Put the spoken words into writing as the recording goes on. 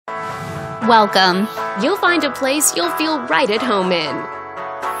Welcome. You'll find a place you'll feel right at home in.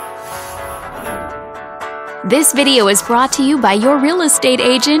 This video is brought to you by your real estate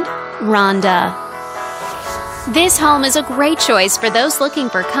agent, Rhonda. This home is a great choice for those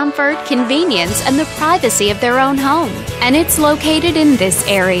looking for comfort, convenience, and the privacy of their own home, and it's located in this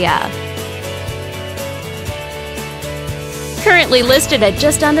area. Currently listed at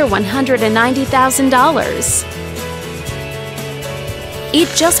just under $190,000. It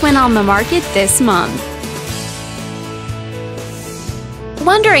just went on the market this month.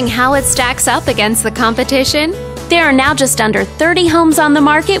 Wondering how it stacks up against the competition? There are now just under 30 homes on the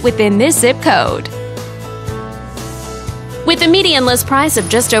market within this zip code. With a median list price of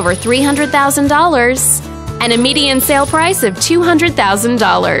just over $300,000 and a median sale price of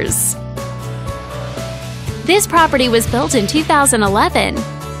 $200,000. This property was built in 2011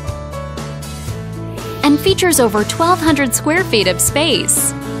 and features over 1,200 square feet of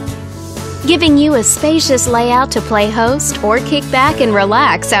space, giving you a spacious layout to play host or kick back and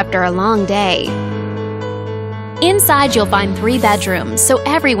relax after a long day. Inside, you'll find 3 bedrooms, so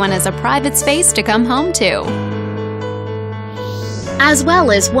everyone has a private space to come home to, as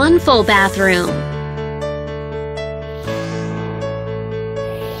well as 1 full bathroom.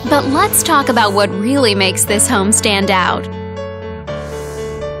 But let's talk about what really makes this home stand out.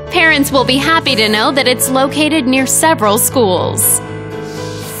 Parents will be happy to know that it's located near several schools.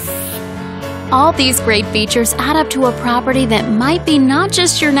 All these great features add up to a property that might be not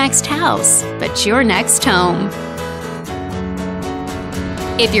just your next house, but your next home.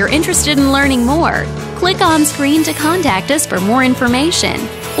 If you're interested in learning more, click on screen to contact us for more information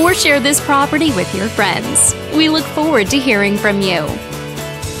or share this property with your friends. We look forward to hearing from you.